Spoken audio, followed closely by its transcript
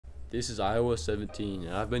This is iOS 17,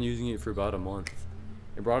 and I've been using it for about a month.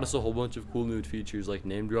 It brought us a whole bunch of cool new features like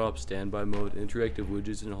NameDrop, standby mode, interactive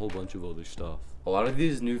widgets, and a whole bunch of other stuff. A lot of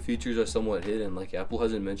these new features are somewhat hidden, like Apple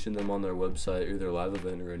hasn't mentioned them on their website or their live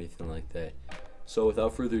event or anything like that. So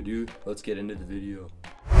without further ado, let's get into the video.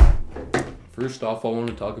 First off, I want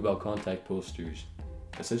to talk about contact posters.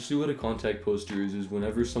 Essentially what a contact poster is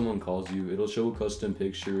whenever someone calls you, it'll show a custom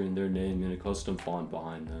picture and their name in a custom font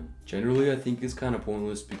behind them. Generally, I think it's kind of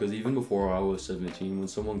pointless because even before iOS 17, when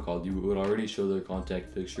someone called you, it would already show their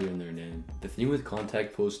contact picture and their name. The thing with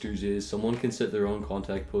contact posters is someone can set their own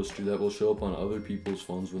contact poster that will show up on other people's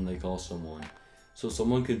phones when they call someone. So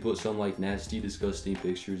someone could put some like nasty, disgusting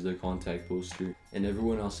pictures their contact poster, and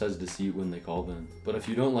everyone else has to see it when they call them. But if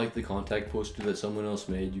you don't like the contact poster that someone else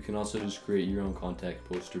made, you can also just create your own contact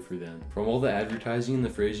poster for them. From all the advertising and the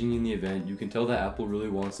phrasing in the event, you can tell that Apple really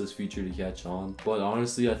wants this feature to catch on. But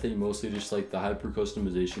honestly, I think mostly just like the hyper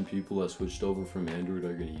customization people that switched over from Android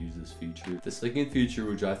are going to use this feature. The second feature,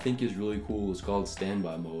 which I think is really cool, is called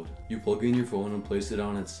standby mode. You plug in your phone and place it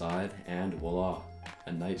on its side, and voila,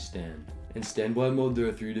 a nightstand. In standby mode, there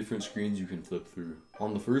are 3 different screens you can flip through.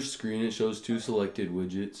 On the first screen, it shows 2 selected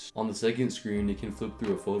widgets. On the second screen, it can flip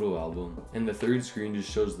through a photo album. And the third screen just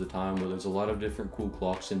shows the time, where there's a lot of different cool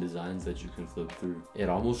clocks and designs that you can flip through. It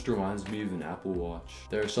almost reminds me of an Apple Watch.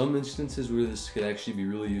 There are some instances where this could actually be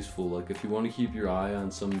really useful, like if you want to keep your eye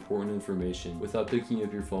on some important information without picking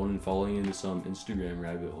up your phone and falling into some Instagram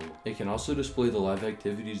rabbit hole. It can also display the live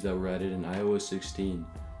activities that were added in iOS 16.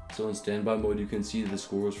 So in standby mode, you can see the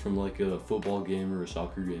scores from like a football game or a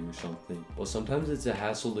soccer game or something. Well, sometimes it's a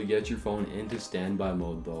hassle to get your phone into standby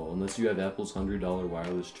mode though, unless you have Apple's $100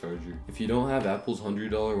 wireless charger. If you don't have Apple's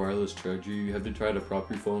 $100 wireless charger, you have to try to prop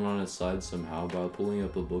your phone on its side somehow by pulling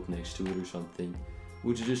up a book next to it or something,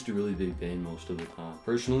 which is just a really big pain most of the time.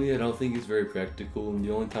 Personally, I don't think it's very practical, and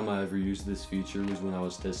the only time I ever used this feature was when I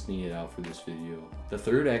was testing it out for this video. The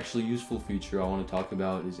third actually useful feature I want to talk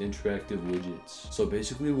about is interactive widgets. So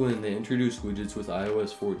basically when they introduced widgets with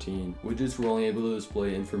iOS 14, widgets were only able to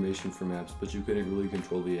display information from apps, but you couldn't really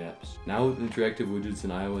control the apps. Now with interactive widgets in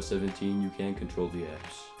iOS 17, you can control the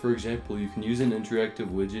apps. For example, you can use an interactive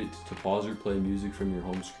widget to pause or play music from your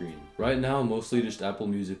home screen. Right now, mostly just Apple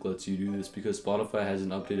Music lets you do this because Spotify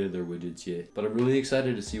hasn't updated their widgets yet. But I'm really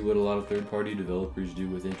excited to see what a lot of third-party developers do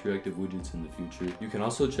with interactive widgets in the future. You can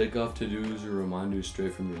also check off to-dos or reminders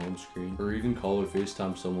straight from your home screen, or even call or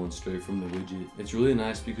FaceTime someone straight from the widget. It's really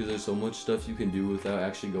nice because there's so much stuff you can do without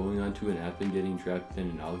actually going onto an app and getting trapped in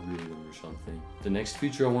an algorithm or something. The next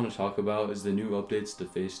feature I want to talk about is the new updates to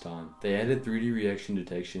FaceTime. They added 3D reaction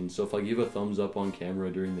detection, so if I give a thumbs up on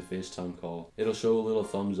camera during the FaceTime call, it'll show a little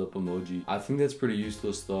thumbs up emoji. I think that's pretty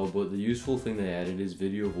useless though, but the useful thing they added is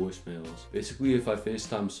video voicemails. Basically, if I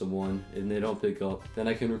FaceTime someone and they don't pick up, then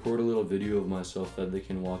I can record a little video of myself that they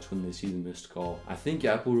can watch when they see the missed call. I think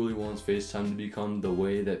Apple really wants FaceTime to become the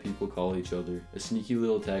way that people call each other, a sneaky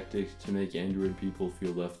little tactic to make Android people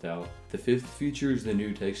feel left out. The fifth feature is the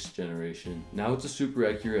new text generation. Now it's a super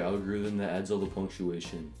accurate algorithm that adds all the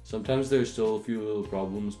punctuation. Sometimes there's still a few little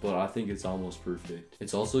problems, but I think it's almost perfect.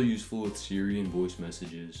 It's also useful with Siri and voice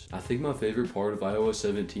messages. I think my favorite part of iOS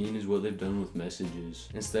 17 is what they've done with messages.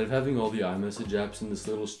 Instead of having all the iMessage apps in this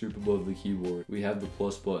little strip above the keyboard, we have the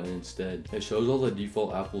plus button instead. It shows all the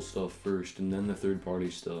default Apple stuff first and then the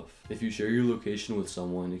third-party stuff. If you share your location with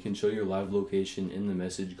someone, it can show your live location in the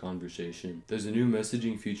message conversation. There's a new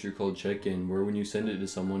messaging feature called check-in where when you send it to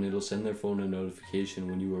someone, it'll send their phone a notification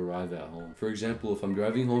when you arrive at home. For example, if I'm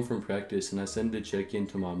driving home from practice and I send a check-in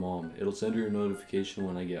to my mom, it'll send her a notification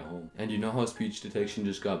when I get home. And you know how speech detection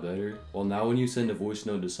just got better? Well, now when you send a voice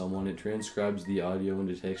note to someone, it transcribes the audio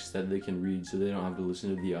into text that they can read so they don't have to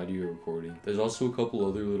listen to the audio recording. There's also a couple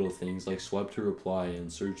other little things like swipe to reply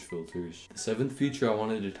and search filters. The seventh feature I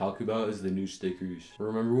wanted to talk about is the new stickers.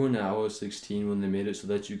 Remember when in iOS 16 when they made it so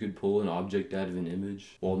that you could pull an object out of an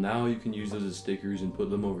image? Well, now you can use those as stickers and put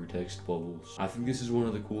them over text bubbles. I think this is one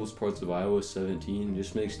of the coolest parts of iOS 17 and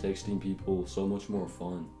just makes texting people so much more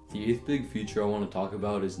fun. The eighth big feature I want to talk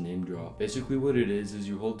about is NameDrop. Basically what it is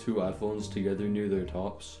you hold 2 iPhones together near their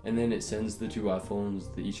tops, and then it sends the 2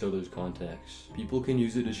 iPhones to each other's contacts. People can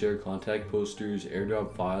use it to share contact posters,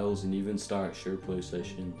 airdrop files, and even start SharePlay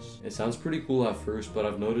sessions. It sounds pretty cool at first, but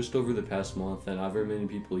I've noticed over the past month that not very many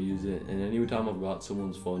people use it, and anytime I've got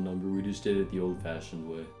someone's phone number, we just did it the old-fashioned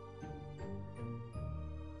way.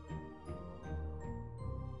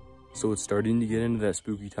 So it's starting to get into that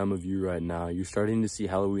spooky time of year right now. You're starting to see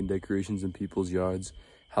Halloween decorations in people's yards,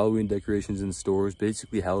 Halloween decorations in stores,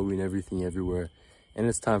 basically Halloween everything everywhere. And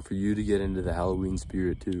it's time for you to get into the Halloween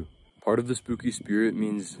spirit too. Part of the spooky spirit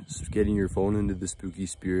means getting your phone into the spooky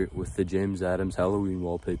spirit with the James Adams Halloween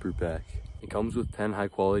wallpaper pack. It comes with 10 high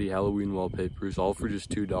quality Halloween wallpapers, all for just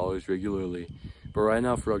 $2 regularly. But right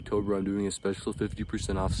now for October, I'm doing a special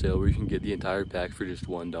 50% off sale where you can get the entire pack for just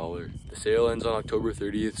 $1. The sale ends on October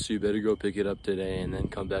 30th, so you better go pick it up today and then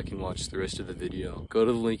come back and watch the rest of the video. Go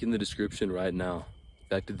to the link in the description right now.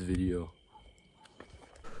 Back to the video.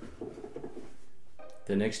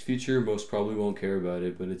 The next feature, most probably won't care about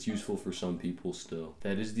it, but it's useful for some people still.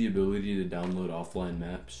 That is the ability to download offline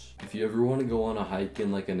maps. If you ever want to go on a hike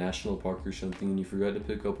in like a national park or something and you forgot to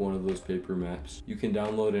pick up one of those paper maps, you can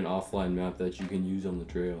download an offline map that you can use on the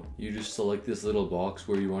trail. You just select this little box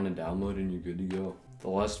where you want to download and you're good to go. The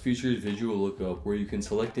last feature is visual lookup, where you can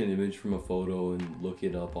select an image from a photo and look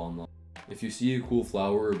it up online. If you see a cool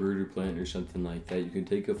flower or bird or plant or something like that, you can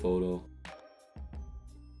take a photo.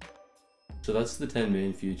 So that's the 10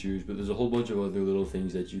 main features, but there's a whole bunch of other little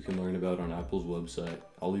things that you can learn about on Apple's website.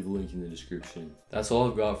 I'll leave a link in the description. That's all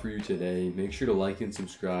I've got for you today. Make sure to like and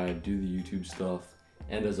subscribe, do the YouTube stuff,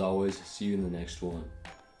 and as always, see you in the next one.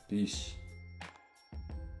 Peace.